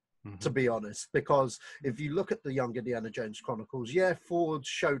 1990s, to be honest. Because if you look at the Young Indiana Jones Chronicles, Ford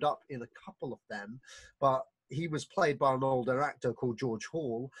showed up in a couple of them, but he was played by an older actor called George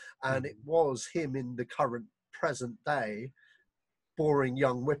Hall, and it was him in the current present day, boring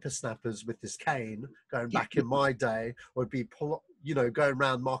young whippersnappers with his cane, going back in my day, would be going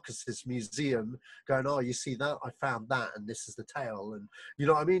around Marcus's museum going, oh, you see that? I found that, and this is the tale. And, you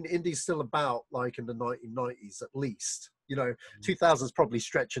know what I mean? Indie's still about, like, in the 1990s at least. 2000's probably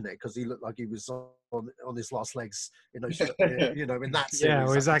stretching it, because he looked like he was on his last legs, in that series. Yeah,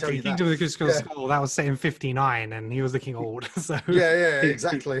 well, exactly. Kingdom of the Crystal Skull, that was set in 59, and he was looking old. So yeah,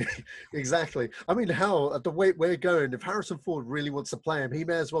 exactly. I mean, hell, at the rate we're going, if Harrison Ford really wants to play him, he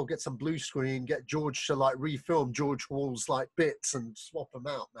may as well get some blue screen, get George to like refilm George Hall's like bits and swap them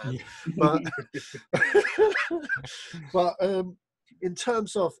out, man. Yeah. But in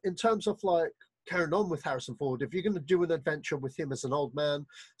terms of like carrying on with Harrison Ford, if you're going to do an adventure with him as an old man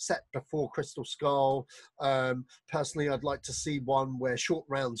set before Crystal Skull, personally I'd like to see one where Short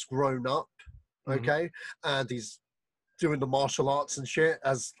Round's grown up, okay, and he's doing the martial arts and shit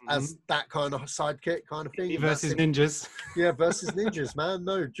as that kind of sidekick kind of thing. Versus ninjas. Yeah, versus ninjas, man.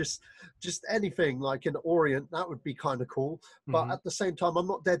 No, just anything like in Orient, that would be kind of cool. But at the same time, I'm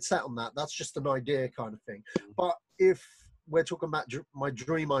not dead set on that. That's just an idea kind of thing. But if we're talking about my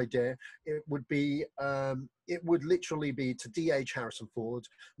dream idea, it would be, it would literally be to de-age Harrison Ford,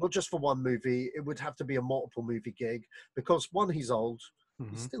 not just for one movie. It would have to be a multiple movie gig because one, he's old,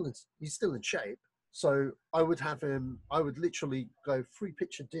 he's still in shape. So I would have him. I would literally go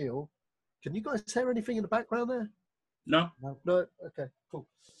 3-picture deal. Can you guys hear anything in the background there? No. No. Okay. Cool.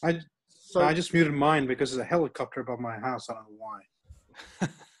 I just muted mine because there's a helicopter above my house. I don't know why.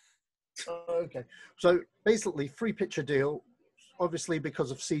 Okay. So basically, 3-picture deal. Obviously,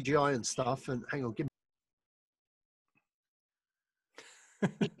 because of CGI and stuff. And hang on, give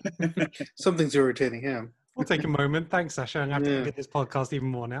me. Something's irritating him. We'll take a moment. Thanks, Sasha. I'm going to have to edit this podcast even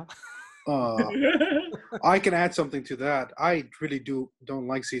more now. I can add something to that. I really don't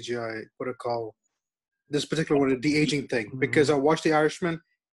like CGI. What I call this particular one, the de-aging thing, because I watched The Irishman.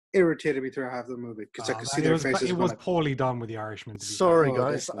 Irritated me through half the movie because I could see their faces. It was poorly done with The Irishman. Sorry,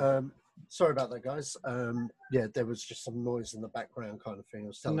 guys. Sorry about that, guys. Yeah, there was just some noise in the background, kind of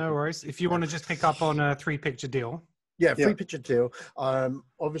thing. No worries. If you want to just pick up on a 3-picture deal. Yeah, 3-picture deal.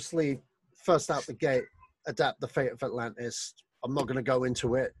 Obviously, first out the gate, adapt The Fate of Atlantis. I'm not going to go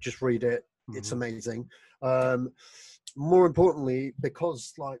into it. Just read it. It's amazing. More importantly,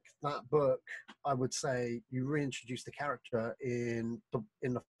 because like that book, I would say you reintroduce the character in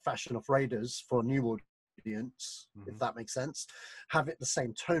the fashion of Raiders for a new audience, if that makes sense. Have it the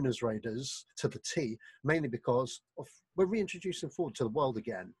same tone as Raiders to the T, mainly because we're reintroducing Ford to the world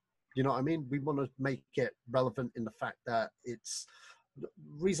again. You know what I mean? We want to make it relevant in the fact that it's the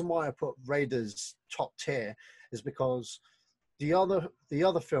reason why I put Raiders top tier is because the other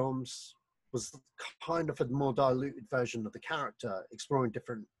films was kind of a more diluted version of the character, exploring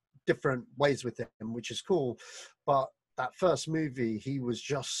different ways with him, which is cool. But that first movie, he was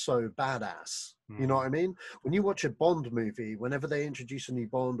just so badass. You know what I mean? When you watch a Bond movie, whenever they introduce a new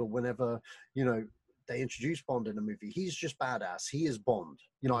Bond or whenever, you know, they introduce Bond in a movie, he's just badass. He is Bond.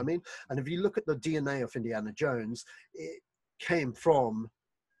 You know what I mean? And if you look at the DNA of Indiana Jones, it came from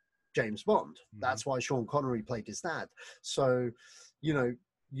James Bond. That's why Sean Connery played his dad. So, you know,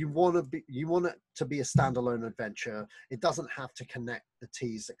 you want it to be a standalone adventure. It doesn't have to connect the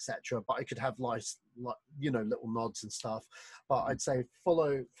T's, etc. But it could have like little nods and stuff. But I'd say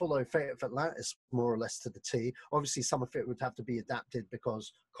follow Fate of Atlantis more or less to the T. Obviously, some of it would have to be adapted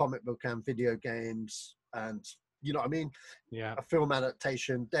because comic book and video games, and you know what I mean. Yeah. A film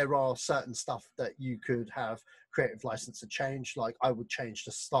adaptation. There are certain stuff that you could have creative license to change. Like I would change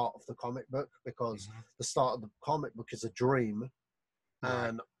the start of the comic book because the start of the comic book is a dream.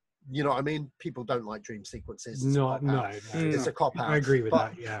 And you know what I mean? People don't like dream sequences. It's a cop out. I agree with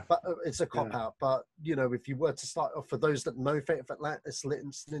that, yeah. But it's a cop out. But, you know, if you were to start off, for those that know Fate of Atlantis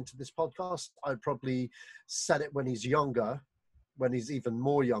listening to this podcast, I'd probably set it when he's younger, when he's even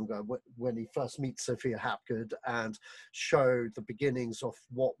more younger, when he first meets Sophia Hapgood, and show the beginnings of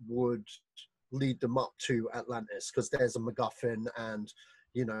what would lead them up to Atlantis. Because there's a MacGuffin and,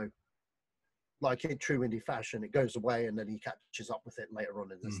 you know, like in true indie fashion, it goes away and then he catches up with it later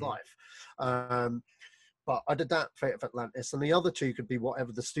on in his life. But I did that, Fate of Atlantis. And the other two could be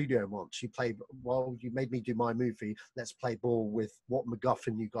whatever the studio wants. You made me do my movie. Let's play ball with what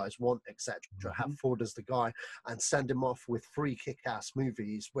MacGuffin you guys want, etc. Have Ford as the guy and send him off with 3 kick-ass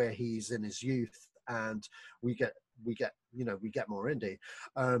movies where he's in his youth and we get more indie.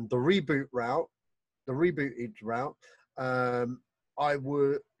 The rebooted route, I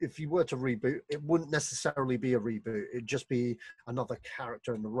would, if you were to reboot, it wouldn't necessarily be a reboot. It'd just be another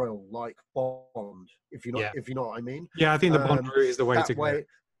character in the role, like Bond. If you know what I mean. Yeah, I think the Bond route is the way to go.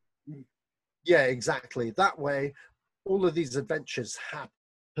 Yeah, exactly. That way, all of these adventures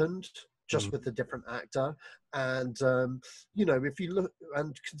happened just with a different actor, and you know, if you look,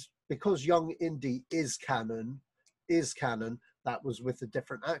 and because Young Indy is canon, that was with a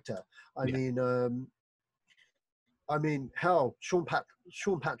different actor. I mean, hell, Sean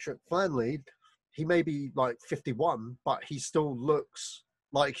Patrick Flanley, he may be like 51, but he still looks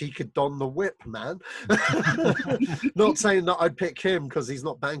like he could don the whip, man. Not saying that I'd pick him because he's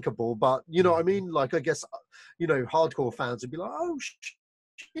not bankable, but you know what I mean? Like, I guess, you know, hardcore fans would be like, oh,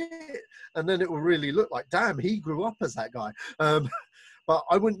 shit. And then it will really look like, damn, he grew up as that guy. But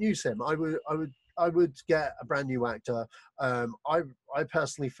I wouldn't use him. I would get a brand new actor. I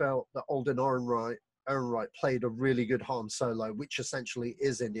personally felt that Alden Ehrenreich played a really good Han Solo, which essentially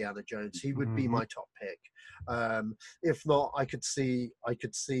is Indiana Jones. He would be my top pick. If not, I could see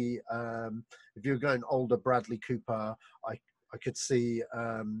if you're going older, Bradley Cooper. I could see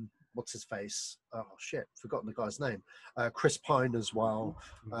what's his face? Oh shit, forgotten the guy's name. Chris Pine as well.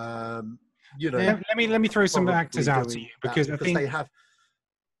 You know, let me throw some actors out to you because I think they have.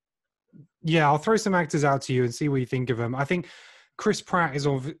 Yeah, I'll throw some actors out to you and see what you think of them. I think Chris Pratt is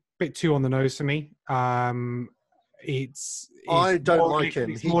a bit too on the nose for me. I don't like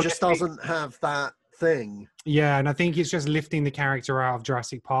him. He just doesn't have that thing. Yeah, and I think it's just lifting the character out of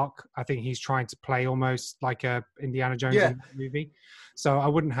Jurassic Park. I think he's trying to play almost like a Indiana Jones in that movie. So I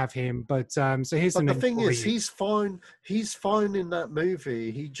wouldn't have him. But so here's the thing is, he's fine. He's fine in that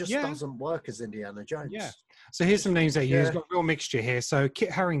movie. He just doesn't work as Indiana Jones. Yeah. So here's some names that you. He's got a real mixture here. So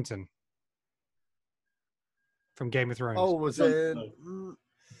Kit Harington from Game of Thrones. Oh, was it?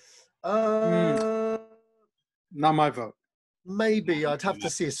 Not my vote. Maybe I'd have to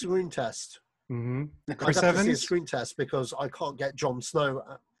see a screen test. Mm-hmm. Chris Evans? To see a screen test because I can't get Jon Snow.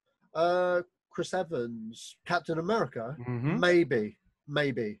 Chris Evans, Captain America. Mm-hmm.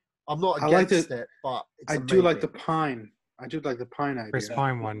 Maybe. I'm not against it, but I do like the Pine. I do like the Pine idea. Chris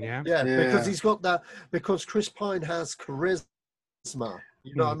Pine one, yeah. Yeah, because he's got that. Because Chris Pine has charisma.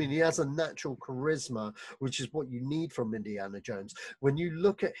 You know what I mean? He has a natural charisma, which is what you need from Indiana Jones. When you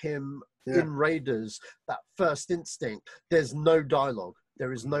look at him in Raiders, that first instinct, there's no dialogue.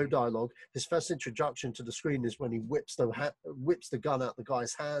 There is no dialogue. His first introduction to the screen is when he whips the gun out the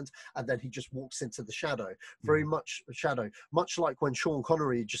guy's hand, and then he just walks into the shadow. Very much a shadow. Much like when Sean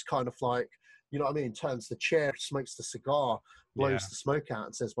Connery just kind of like, you know what I mean, turns the chair, smokes the cigar, blows the smoke out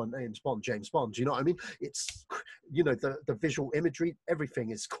and says, "My name's Bond, James Bond." You know what I mean? It's, you know, the visual imagery, everything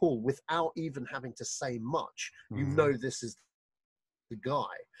is cool without even having to say much. You know this is the guy.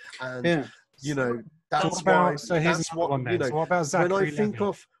 And, you know, that's why, that's what, you know, so what about Zachary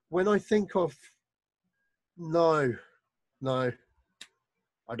when I think of, no, I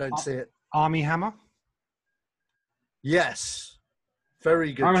don't see it. Armie Hammer? Yes.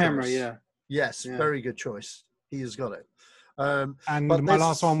 Very good Armie choice. Hammer, yeah. Yes, very good choice. He has got it. And my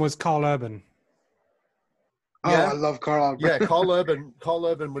last one was Carl Urban. Oh, I love Carl Urban. Yeah, Carl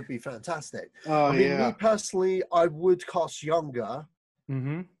Urban would be fantastic. Oh, I mean, me personally, I would cast younger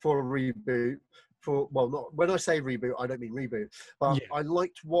for a reboot. Not when I say reboot, I don't mean reboot. But I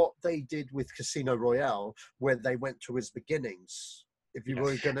liked what they did with Casino Royale, where they went to his beginnings. If you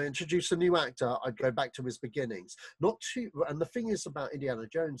were going to introduce a new actor, I'd go back to his beginnings. Not too. And the thing is about Indiana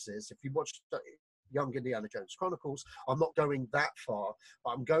Jones is, if you watch Young Indiana Jones Chronicles, I'm not going that far,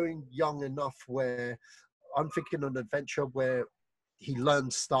 but I'm going young enough where I'm thinking an adventure where he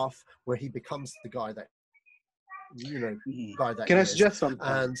learns stuff, where he becomes the guy that, you know, guy that. Can I suggest something?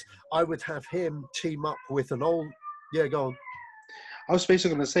 And I would have him team up with an old. Yeah, go on. I was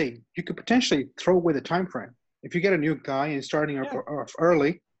basically going to say, you could potentially throw away the time frame. If you get a new guy and starting off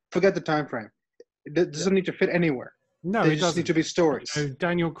early, forget the time frame. It doesn't need to fit anywhere. No, they it just doesn't need to be stories. So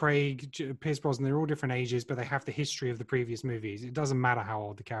Daniel Craig, Pierce Brosnan, they're all different ages, but they have the history of the previous movies. It doesn't matter how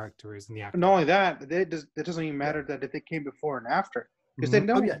old the character is in the actor. Not only that, it doesn't even matter that if they came before and after, because they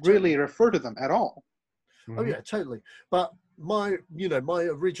don't really refer to them at all. Oh yeah, totally. But my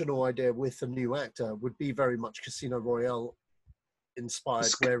original idea with a new actor would be very much Casino Royale inspired,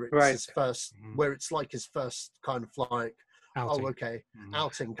 where it's his first, where it's like his first kind of like outing kind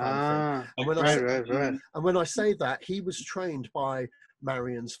of thing. And when I say that, he was trained by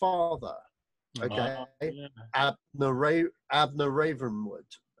Marion's father, Abner Ravenwood.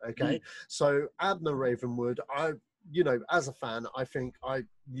 So Abner Ravenwood, as a fan, I think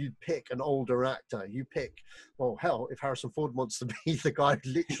you'd pick an older actor. You pick, well, hell, if Harrison Ford wants to be the guy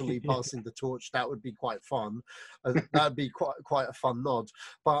literally passing the torch, that would be quite fun. That'd be quite a fun nod.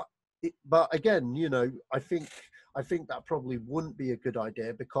 But again, I think that probably wouldn't be a good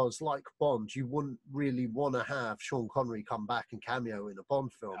idea, because like Bond, you wouldn't really want to have Sean Connery come back and cameo in a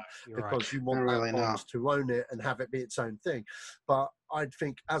Bond film, because you want that Bond to own it and have it be its own thing. But I'd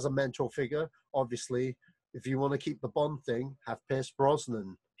think as a mentor figure, obviously, if you want to keep the Bond thing, have Pierce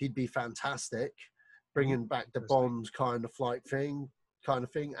Brosnan. He'd be fantastic, bringing back the Bond kind of thing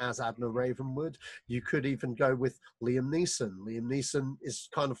as Abner Ravenwood. You could even go with Liam Neeson. Liam Neeson is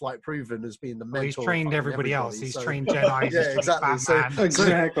kind of like proven as being the mentor. He's trained everybody else. He's trained Jedi. Yeah,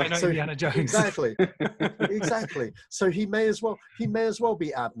 exactly. So Indiana Jones. Exactly. So he may as well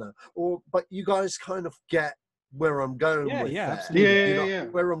be Abner. But you guys kind of get where I'm going with that. Absolutely.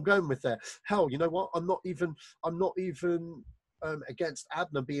 Where I'm going with that. Hell, you know what? I'm not even against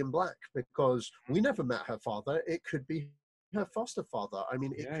Abner being black, because we never met her father. It could be her foster father. I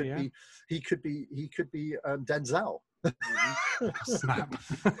mean, he could be Denzel. Snap.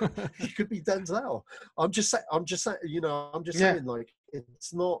 He could be Denzel. I'm just saying, like,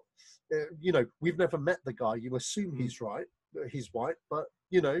 it's not, we've never met the guy. You assume he's white, but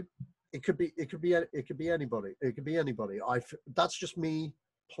it could be anybody. It could be anybody. That's just me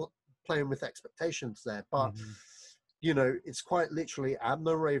playing with expectations there. But you know, it's quite literally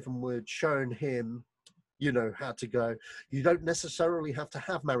Abner Ravenwood showing him, you know, how to go. You don't necessarily have to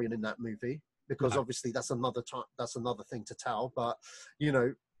have Marion in that movie, because obviously that's another time, that's another thing to tell. But, you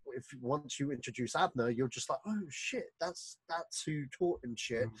know, if once you introduce Abner, you're just like, oh shit, that's who taught him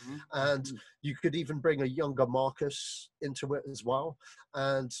shit. And you could even bring a younger Marcus into it as well,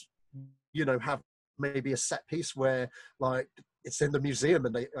 and, you know, have maybe a set piece where, like, it's in the museum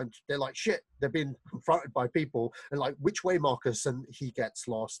and they're like, shit, they're being confronted by people, and like, which way, Marcus? And he gets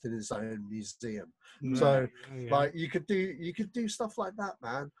lost in his own museum. So like, you could do stuff like that,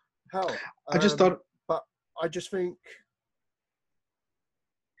 man. Hell, I just thought, but I just think,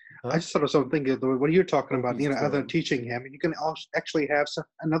 I just thought of something. What you're talking about, you know, other than teaching him, you can actually have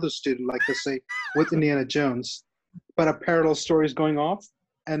another student, like, let's say, with Indiana Jones, but a parallel story is going off,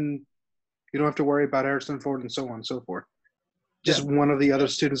 and you don't have to worry about Harrison Ford and so on and so forth. Just one of the other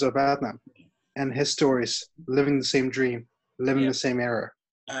students of Vietnam, and his stories, living the same dream, living the same era.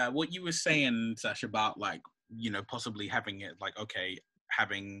 What you were saying, Sash, about, like, you know, possibly having it, like, okay,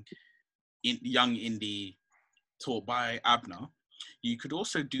 having young Indy taught by Abner. You could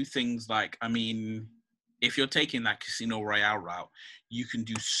also do things like, I mean, if you're taking that Casino Royale route, you can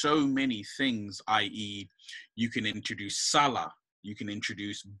do so many things, i.e., you can introduce Salah, you can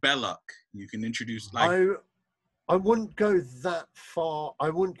introduce Belloc, you can introduce, like... I wouldn't go that far. I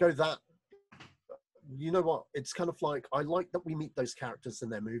wouldn't go that... You know what? It's kind of like, I like that we meet those characters in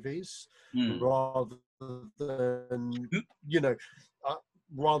their movies, rather than, you know,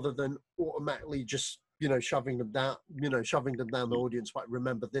 rather than automatically just, you know, shoving them down the audience, like,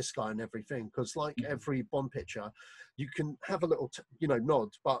 remember this guy and everything. Because like every Bond picture, you can have a little, you know, nod,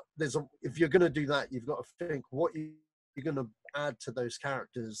 but if you're going to do that, you've got to think what you're going to add to those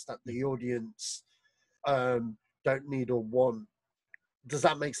characters that the audience don't need or want. Does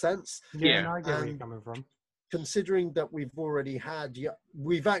that make sense? Yeah, no, I get where you're coming from. Considering that we've already had,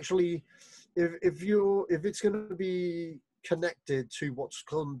 we've actually, if it's going to be connected to what's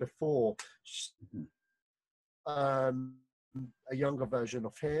come before, a younger version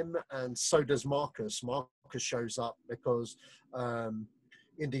of him, and so does Marcus. Marcus shows up because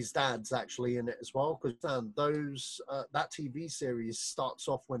Indy's dad's actually in it as well. Because that TV series starts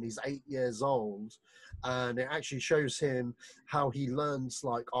off when he's 8 years old, and it actually shows him how he learns,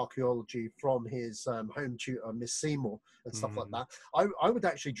 like, archaeology from his home tutor, Miss Seymour, and stuff like that. I would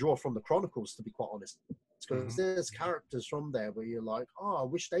actually draw from the Chronicles, to be quite honest, because there's characters from there where you're like, oh, I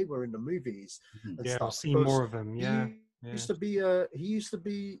wish they were in the movies and stuff. I've seen more of them. He used to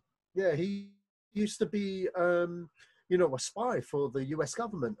be you know, a spy for the US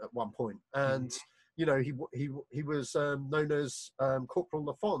government at one point. And you know, he was known as Corporal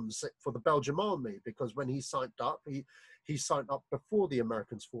Lafons for the Belgian army, because when he signed up, he signed up before the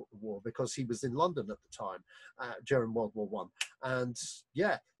Americans fought the war, because he was in London at the time during World War One. And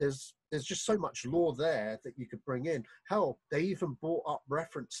yeah, there's just so much lore there that you could bring in. Hell, they even brought up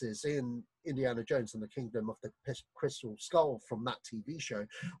references in Indiana Jones and the Kingdom of the Crystal Skull from that TV show,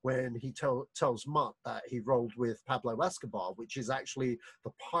 when he tells Mutt that he rolled with Pablo Escobar, which is actually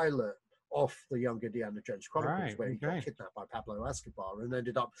the pilot of the Young Indiana Jones Chronicles, where he got kidnapped by Pablo Escobar and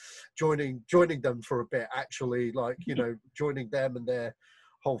ended up joining them for a bit, actually, like, you know, joining them and their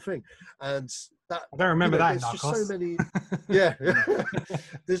whole thing. And that, I don't remember that. There's just so many, yeah,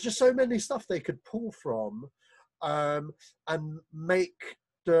 there's just so many stuff they could pull from, and make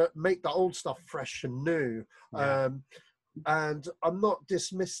the old stuff fresh and new. And I'm not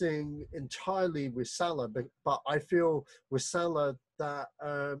dismissing entirely with Salah, but I feel with Salah that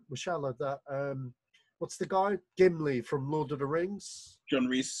what's the guy? Gimli from Lord of the Rings? John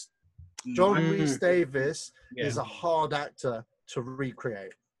Rhys Davis is a hard actor to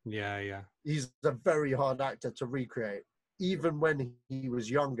recreate. Yeah. He's a very hard actor to recreate. Even when he was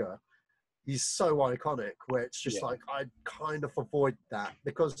younger, he's so iconic, where it's just like, I kind of avoid that,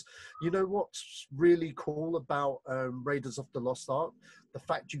 because you know what's really cool about Raiders of the Lost Ark? The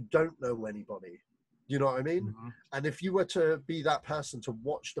fact you don't know anybody. You know what I mean? And if you were to be that person to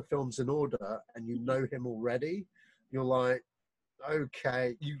watch the films in order and you know him already, you're like,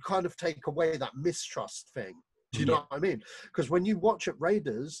 okay, you kind of take away that mistrust thing. Do you know what I mean? Because when you watch at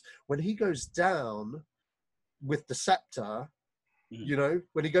Raiders, when he goes down with the scepter, you know,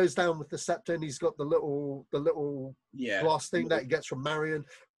 when he goes down with the scepter and he's got the little glass thing that he gets from Marion,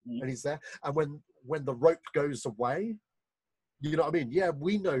 and he's there, and when the rope goes away, you know what I mean? Yeah,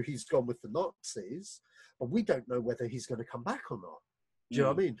 we know he's gone with the Nazis, but we don't know whether he's going to come back or not. Do you know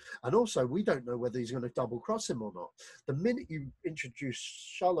what I mean? And also, we don't know whether he's going to double cross him or not. The minute you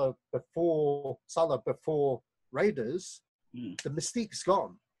introduce Salah before Raiders, the mystique's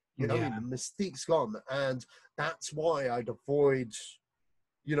gone. You know, the mystique's gone, and that's why I'd avoid,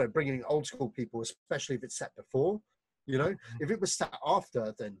 bringing old school people, especially if it's set before. You know, if it was set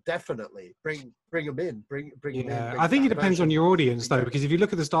after, then definitely bring them in. Bring them in. I think it depends on your audience, though, because if you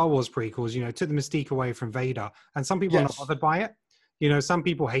look at the Star Wars prequels, took the mystique away from Vader, and some people are not bothered by it. Some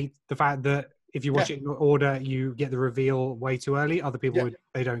people hate the fact that if you watch it in order, you get the reveal way too early. Other people,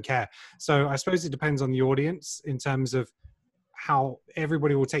 they don't care. So I suppose it depends on the audience in terms of how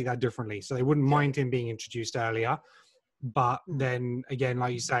everybody will take that differently. So they wouldn't mind him being introduced earlier, but then again,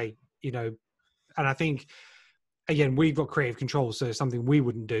 like you say, and I think. Again, we've got creative control, so it's something we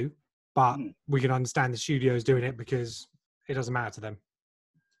wouldn't do, but we can understand the studios doing it because it doesn't matter to them.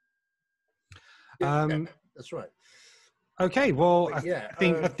 That's right. Okay, well, I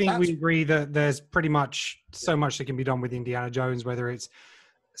think we agree that there's pretty much so much that can be done with Indiana Jones, whether it's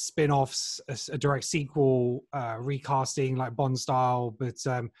spin-offs, a direct sequel, recasting like Bond style, but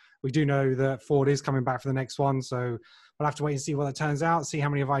we do know that Ford is coming back for the next one, so we'll have to wait and see what that turns out, see how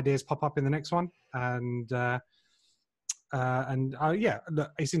many of ideas pop up in the next one, and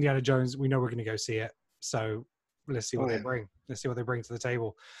it's Indiana Jones. We know we're going to go see it, so let's see what they bring. Let's see what they bring to the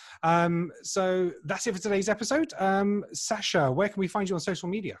table. So that's it for today's episode. Sasha, where can we find you on social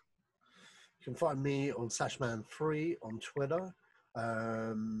media? You can find me on Sashman3 on Twitter.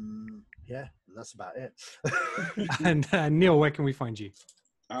 That's about it. And Neil, where can we find you?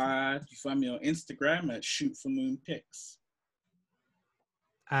 You find me on Instagram at shootformoonpics.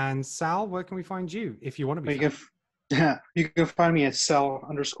 And Sal, where can we find you if you want to be? You can find me at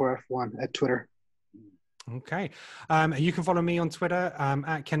Sal_F1 at Twitter. Okay. You can follow me on Twitter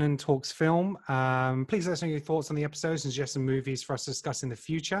at Kenan Talks Film. Please let us know your thoughts on the episodes and suggest some movies for us to discuss in the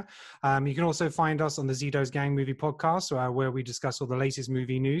future. You can also find us on the Zito's Gang Movie Podcast, where we discuss all the latest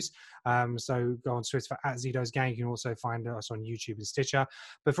movie news. So go on Twitter at Zito's Gang. You can also find us on YouTube and Stitcher.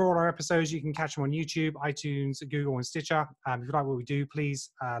 But for all our episodes, you can catch them on YouTube, iTunes, Google, and Stitcher. If you like what we do,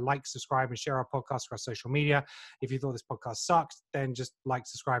 please like, subscribe, and share our podcast across social media. If you thought this podcast sucked, then just like,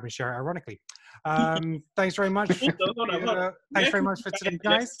 subscribe, and share it ironically. Thanks very much. Thanks very much for today,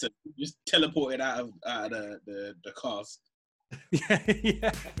 guys. Just teleported out of the cast.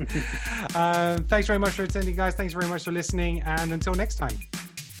 Thanks very much for attending, guys. Thanks very much for listening, and until next time.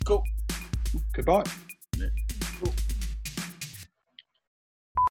 Cool. Goodbye.